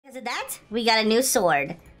to that, we got a new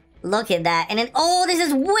sword. Look at that. And then, oh, this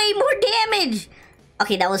is way more damage.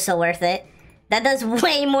 Okay, that was so worth it. That does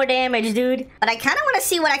way more damage, dude. But I kind of want to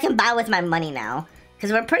see what I can buy with my money now.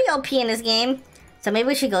 Because we're pretty OP in this game. So maybe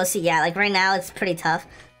we should go see. Yeah, like right now, it's pretty tough.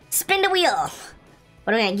 Spin the wheel.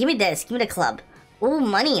 What are we gonna... Give me this. Give me the club. Ooh,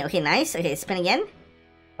 money. Okay, nice. Okay, spin again.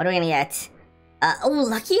 What are we gonna get? Oh,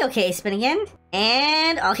 lucky. Okay, spin again.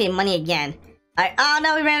 And, okay, money again. Alright. Oh,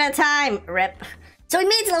 no, we ran out of time. Rip. So we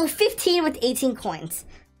made it to level 15 with 18 coins.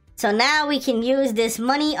 So now we can use this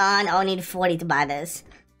money on... Oh, I need 40 to buy this.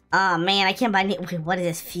 Oh, man, I can't buy... Wait, what is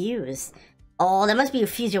this? Fuse. Oh, that must be you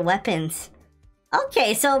fuse your weapons.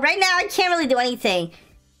 Okay, so right now I can't really do anything.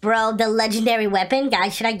 Bro, the legendary weapon.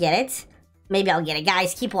 Guys, should I get it? Maybe I'll get it.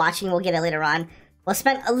 Guys, keep watching. We'll get it later on. We'll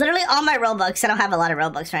spend literally all my Robux. I don't have a lot of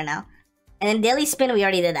Robux right now. And then daily spin, we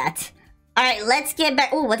already did that. Alright, let's get back.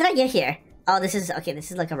 Oh, what did I get here? Oh, this is... Okay,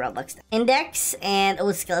 this is like a Robux. Index and...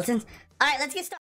 Oh, skeletons. Alright, let's get started.